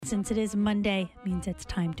Since it is Monday, it means it's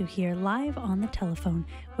time to hear live on the telephone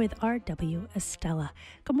with R.W. Estella.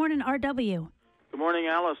 Good morning, R.W. Good morning,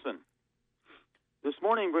 Allison. This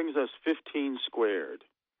morning brings us 15 squared,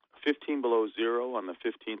 15 below zero on the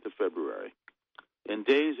 15th of February. In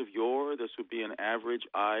days of yore, this would be an average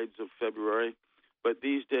Ides of February, but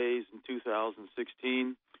these days in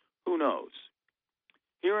 2016, who knows?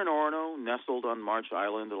 Here in Orono, nestled on March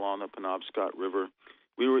Island along the Penobscot River,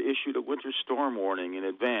 we were issued a winter storm warning in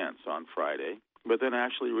advance on Friday, but then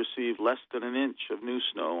actually received less than an inch of new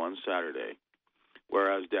snow on Saturday.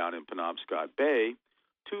 Whereas down in Penobscot Bay,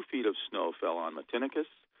 2 feet of snow fell on Matinicus,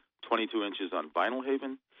 22 inches on Vinyl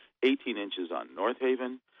Haven, 18 inches on North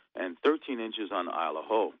Haven, and 13 inches on Isle of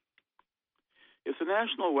Ho. If the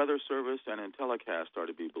National Weather Service and Intellicast are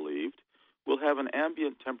to be believed, we'll have an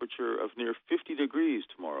ambient temperature of near 50 degrees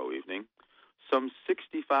tomorrow evening, some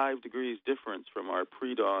 65 degrees difference from our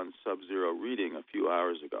pre-dawn sub-zero reading a few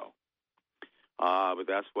hours ago. But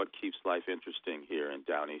that's what keeps life interesting here in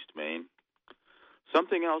Down East Maine.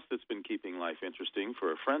 Something else that's been keeping life interesting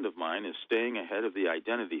for a friend of mine is staying ahead of the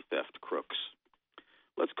identity theft crooks.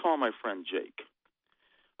 Let's call my friend Jake.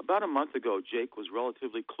 About a month ago, Jake was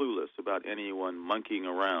relatively clueless about anyone monkeying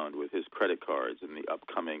around with his credit cards in the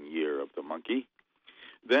upcoming year of the monkey.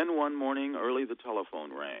 Then one morning early, the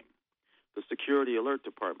telephone rang. The security alert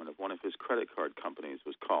department of one of his credit card companies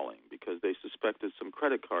was calling because they suspected some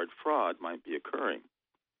credit card fraud might be occurring.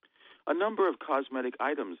 A number of cosmetic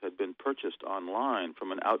items had been purchased online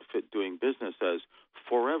from an outfit doing business as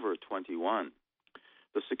Forever 21.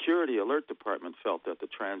 The security alert department felt that the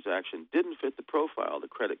transaction didn't fit the profile the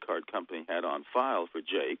credit card company had on file for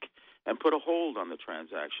Jake and put a hold on the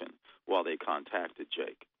transaction while they contacted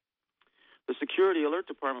Jake. The security alert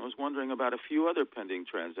department was wondering about a few other pending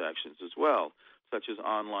transactions as well, such as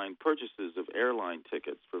online purchases of airline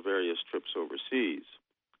tickets for various trips overseas.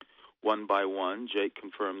 One by one, Jake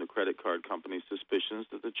confirmed the credit card company's suspicions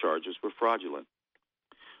that the charges were fraudulent.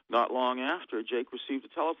 Not long after, Jake received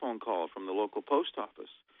a telephone call from the local post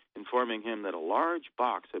office, informing him that a large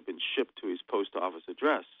box had been shipped to his post office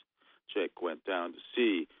address. Jake went down to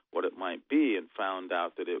see what it might be and found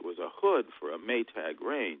out that it was a hood for a Maytag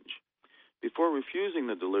range. Before refusing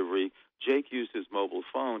the delivery, Jake used his mobile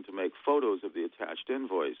phone to make photos of the attached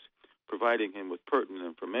invoice, providing him with pertinent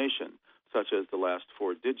information, such as the last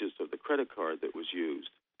 4 digits of the credit card that was used.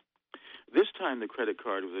 This time, the credit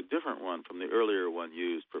card was a different one from the earlier one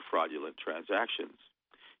used for fraudulent transactions.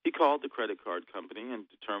 He called the credit card company and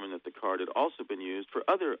determined that the card had also been used for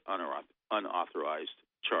other unauthorized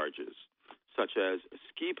charges, such as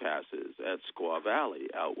ski passes at Squaw Valley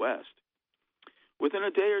out west. Within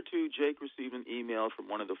a day or two, Jake received an email from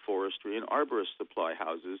one of the forestry and arborist supply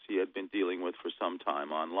houses he had been dealing with for some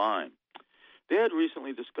time online. They had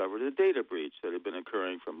recently discovered a data breach that had been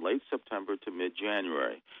occurring from late September to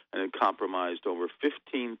mid-January and had compromised over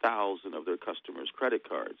 15,000 of their customers' credit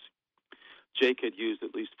cards. Jake had used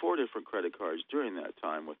at least 4 different credit cards during that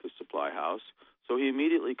time with the supply house, so he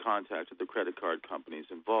immediately contacted the credit card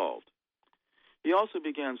companies involved. He also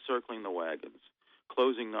began circling the wagons,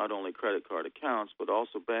 closing not only credit card accounts but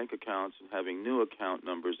also bank accounts and having new account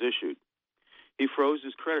numbers issued. He froze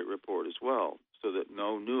his credit report as well, so that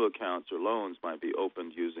no new accounts or loans might be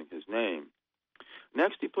opened using his name.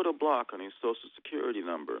 Next, he put a block on his Social Security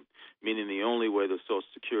number, meaning the only way the Social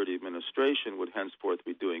Security Administration would henceforth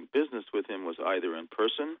be doing business with him was either in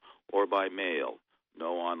person or by mail.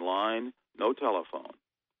 No online, no telephone.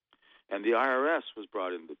 And the IRS was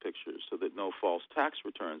brought into the picture so that no false tax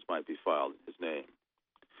returns might be filed in his name.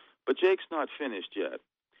 But Jake's not finished yet.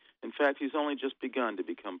 In fact, he's only just begun to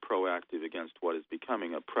become proactive against what is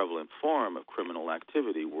becoming a prevalent form of criminal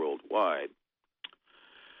activity worldwide.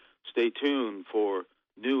 Stay tuned for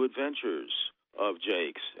new adventures of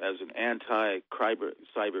Jake's as an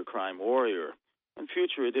anti-cybercrime warrior and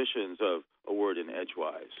future editions of A Word in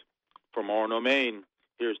Edgewise. From Orono, Maine,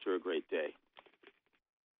 here's to a great day.